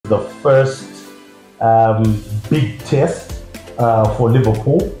the first big test for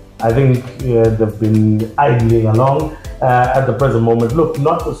Liverpool. I think they've been idling along at the present moment. Look,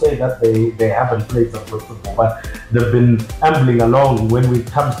 not to say that they haven't played some good football, but they've been ambling along when it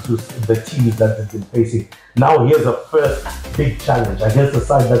comes to the teams that they've been facing. Now here's a first big challenge against a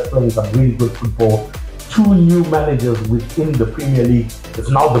side that's playing some really good football. 2 new managers within the Premier League. It's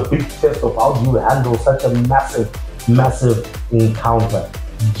now the big test of how do you handle such a massive encounter.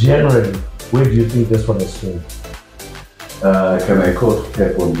 Generally, where do you think this one is going? Can I quote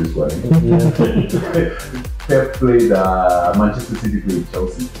Pep on this one? Pep played Manchester City played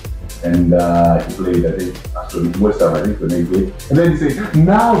Chelsea, and he played, I think, actually West Ham, I think, when they played. And then he said,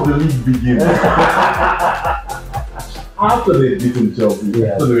 now the league begins. After they beaten Chelsea,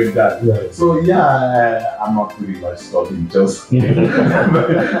 after they were done. Yeah. So yeah, I'm not pretty much stopping Chelsea. You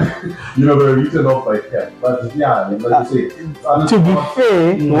know, they're written off by Pep. But yeah, like you say, to be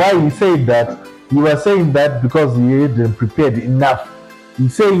fair, why you say that? You are saying that because you hadn't prepared enough. You're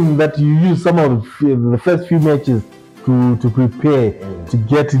saying that you use some of the first few matches to prepare, to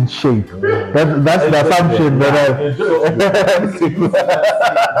get in shape. That's the assumption that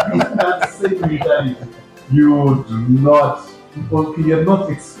same mentality. You do not, you're not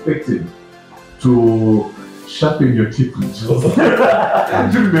expected to sharpen your teeth with Chelsea.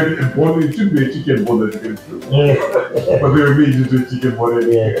 It shouldn't be a chicken bone that you can do. But they were made into a chicken bone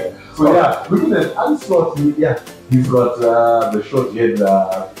anyway. So yeah, looking at Anslot, he's got the short-haired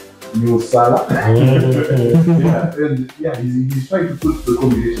new Salah. He's trying to put the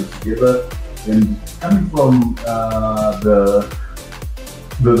combinations together. And coming from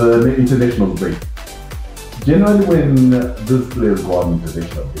the international break, generally when these players go on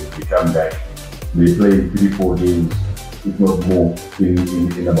international break, they come back, they play 3-4 games, if not more,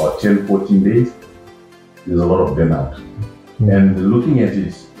 in about 10-14 days. There's a lot of burnout. And looking at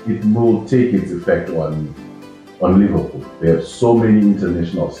it, it will take its effect on Liverpool. They have so many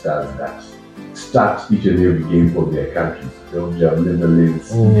international stars that start each and every game for their countries. Belgium,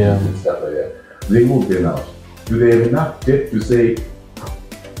 Netherlands, and stuff like that. They will burn out. Do they have enough depth to say,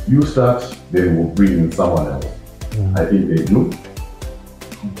 you start, then we'll bring in someone else? I think they do.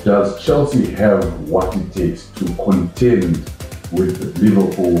 Does Chelsea have what it takes to contend with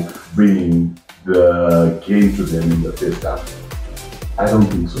Liverpool bringing the game to them in the first half? I don't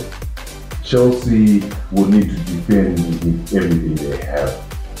think so. Chelsea will need to defend with everything they have,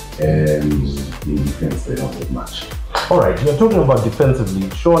 and in defense they don't have much. All right, you're talking about defensively.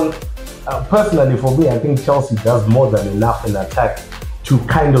 Sean, personally for me, I think Chelsea does more than enough in attack to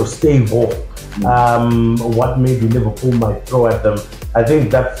kind of stave off what maybe Liverpool might throw at them. I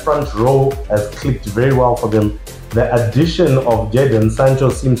think that front row has clicked very well for them. The addition of Jadon Sancho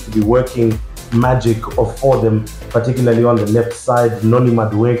seems to be working magic for them, particularly on the left side. Noni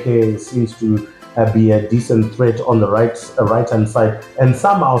Madueke seems to be a decent threat on the right-hand side. And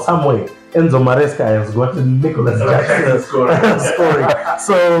somehow, some way, Enzo Maresca has gotten Nicolas Jackson scoring.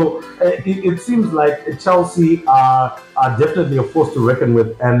 So it seems like Chelsea are definitely a force to reckon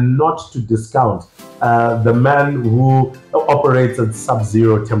with, and not to discount the man who operates at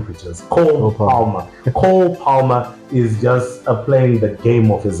sub-zero temperatures, Cole Palmer. Cole Palmer is just playing the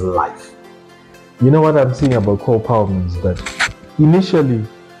game of his life. You know what I'm saying about Cole Palmer is that initially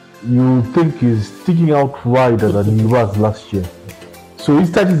you think he's sticking out wider than he was last year. So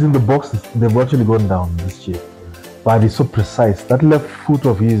his touches in the boxes, they've actually gone down this year. But he's so precise. That left foot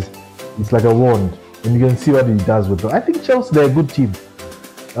of his, it's like a wand. And you can see what he does with it. I think Chelsea, they're a good team.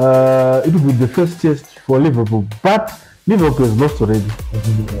 It will be the first test for Liverpool. But Liverpool has lost already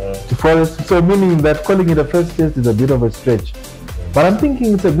to Forest. So meaning that calling it a first test is a bit of a stretch. But I'm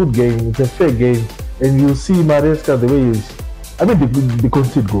thinking it's a good game. It's a fair game. And you'll see Maresca the way he's... I mean, they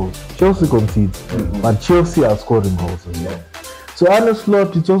concede goals. Chelsea concedes. But Chelsea are scoring goals as well. So on the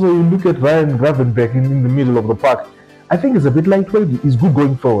slot, it's also, you look at Ryan Gravenberch in the middle of the park. I think it's a bit lightweight. He's good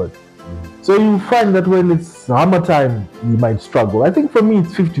going forward. So you find that when it's hammer time, he might struggle. I think for me,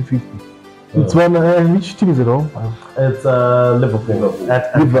 it's 50-50. It's one, and which team is it on? It's Liverpool.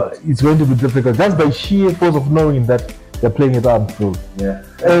 It's going to be difficult. That's by sheer force of knowing that they're playing at Anfield. Yeah.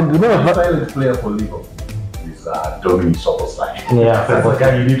 And remember, the silent player for Liverpool is Dominic Szoboszlai. Yeah. That's the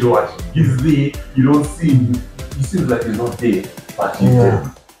guy you need to watch. He's there. You don't see him. He seems like he's not there, but he's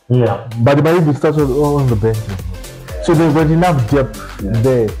there. Yeah. But he might be started on the bench. So they've got enough depth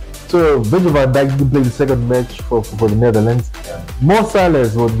there. So Virgil van Dijk didn't play the second match for the Netherlands. Mo Salah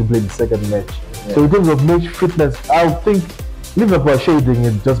is going to play the second match. So in terms of match fitness, I think Liverpool are shading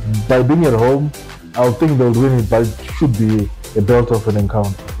it just by being at home. I think they'll win it, but it should be a belt of an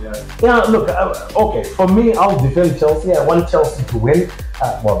encounter. Yeah, look, okay, for me, I'll defend Chelsea. I want Chelsea to win.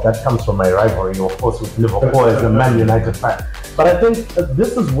 well, that comes from my rivalry, of course, with Liverpool as a Man United fan. But I think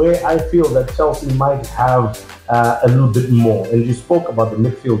this is where I feel that Chelsea might have a little bit more. And you spoke about the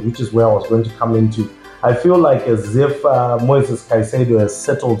midfield, which is where I was going to come into. I feel like as if Moises Caicedo has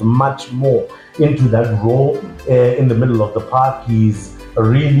settled much more into that role in the middle of the park. He's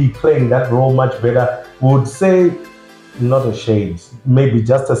really playing that role much better. Would say not a shade, maybe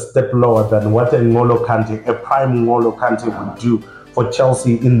just a step lower than what a N'Golo Kante, a prime N'Golo Kante would do for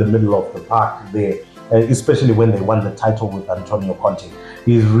Chelsea in the middle of the park there, especially when they won the title with Antonio Conte.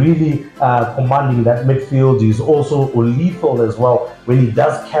 He's really commanding that midfield. He's also lethal as well when he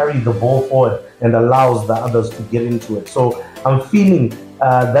does carry the ball forward and allows the others to get into it. So I'm feeling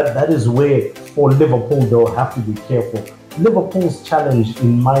that is where for Liverpool they'll have to be careful. Liverpool's challenge,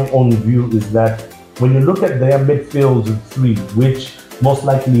 in my own view, is that when you look at their midfield three, which most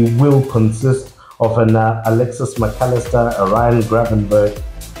likely will consist of an Alexis McAllister, a Ryan Gravenberch,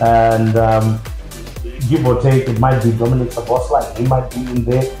 and give or take, it might be Dominic Szoboszlai. He might be in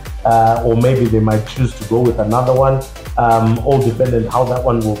there, or maybe they might choose to go with another one, all depending how that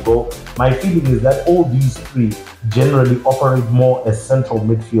one will go. My feeling is that all these three generally operate more as central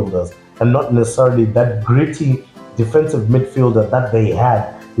midfielders and not necessarily that gritty defensive midfielder that they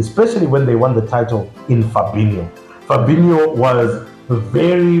had, especially when they won the title in Fabinho. Fabinho was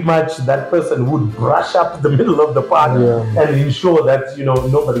very much that person who would brush up the middle of the park and ensure that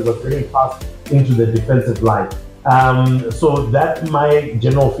nobody was getting past into the defensive line. So that my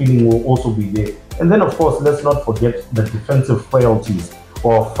general feeling will also be there. And then of course, let's not forget the defensive frailties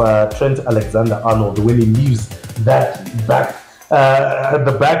of Trent Alexander-Arnold when he leaves that back at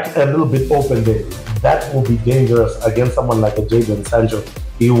the back a little bit open there. That will be dangerous against someone like a Jadon Sancho.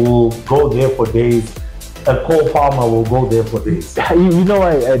 He will go there for days. A Cole Palmer will go there for days. You know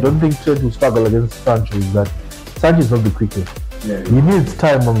why I don't think Trent will struggle against Sancho is that Sancho is not the quickest. Yeah. He needs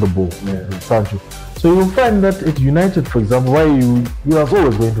time on the ball, Sancho. So you'll find that at United, for example, why you are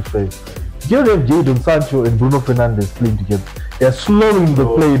always going to fail. You have Jadon Sancho and Bruno Fernandes playing together. They're slowing the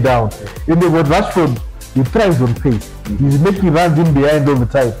play down. And then with Rashford, he thrives on pace. He's making runs in behind all the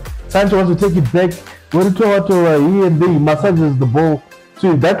time. Sancho wants to take it back. When he and then he massages the ball.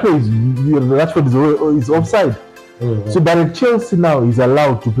 So that way, Rashford is offside. So, but at Chelsea now, he's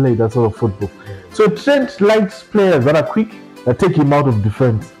allowed to play that sort of football. So Trent likes players that are quick, that take him out of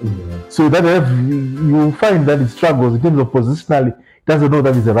defense. So that you find that he struggles in terms of positionally. He doesn't know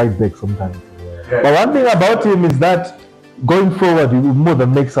that he's a right back sometimes. But one thing about him is that going forward, he will more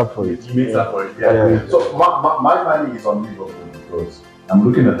than makes up for it. He makes up for it. So my money is on Liverpool because I'm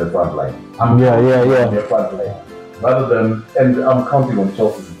looking at the front line. The front line. Rather than, and I'm counting on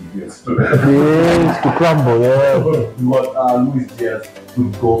Chelsea's defense to crumble. You got Luis Diaz,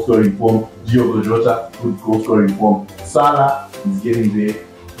 good goal scoring form. Diogo Jota, good goal scoring form. Salah is getting there.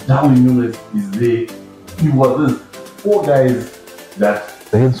 Darwin Núñez is there. You got these four guys that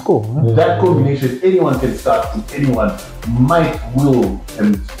they can score. That combination, anyone can start with anyone, might, will,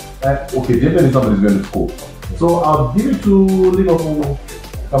 and okay, definitely somebody's going to score. So I'll give it to Liverpool.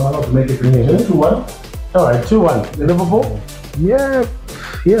 Come on, to make it 2-1. All right, 2-1. Liverpool? Yeah,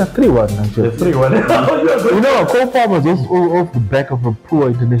 3-1 actually. 3-1. Cole Palmer is also off the back of a poor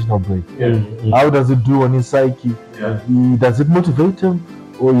international break. How does it do on his psyche? Does it motivate him,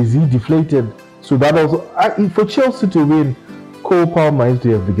 or is he deflated? So that also, for Chelsea to win, Cole Palmer has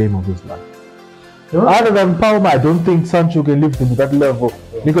to have the game of his life. Other than Palmer, I don't think Sancho can lift him to that level.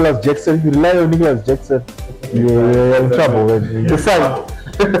 Nicholas Jackson, if you rely on Nicholas Jackson, you're in trouble. If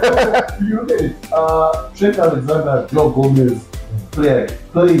you look at it, Trent Alexander, Joe Gomez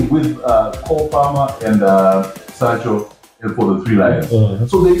playing with Cole Palmer and Sancho for the Three Lions.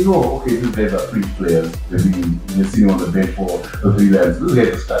 So they know, okay, these guys are French players. They've been sitting on the bench for the Three Lions. These guys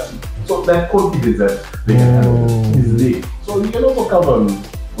are starting. So that confidence that they can handle is there. So you can also count on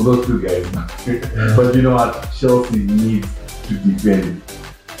those two guys. But you know what? Chelsea needs to defend.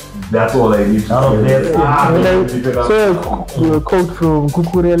 That's all I need to say. So a quote from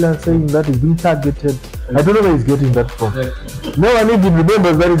Cucurella saying that he's being targeted. I don't know where he's getting that from. No one even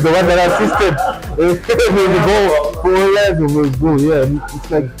remembers that he's the one that assisted the goal for his goal. Yeah, it's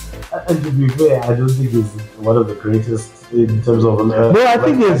like. And to be fair, I don't think he's one of the greatest in terms of. No, I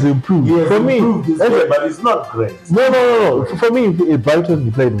think he has improved. For me, but it's not great. No. For me, at Brighton,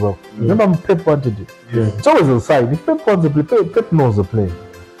 he played well. Remember, Pep wanted it. It's always a sign. If Pep wants to play, Pep knows the play.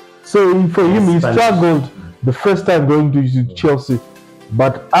 So for him, he struggled the first time going to Chelsea,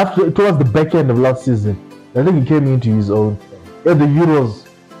 but towards the back end of last season, I think he came into his own. At the Euros,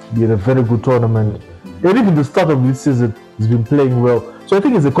 he had a very good tournament. And even the start of this season, he's been playing well. So I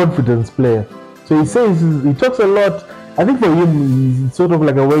think he's a confidence player. So he talks a lot, I think for him, it's sort of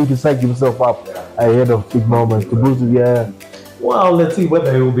like a way to psych himself up ahead of big moments. To boost, yeah. Well, let's see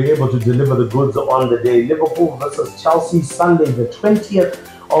whether he will be able to deliver the goods on the day. Liverpool versus Chelsea, Sunday, the 20th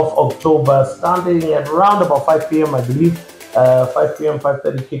of October, starting at around about 5 p.m., I believe. 5 p.m.,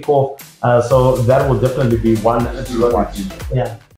 5:30 kickoff. So that will definitely be one to watch. Yeah.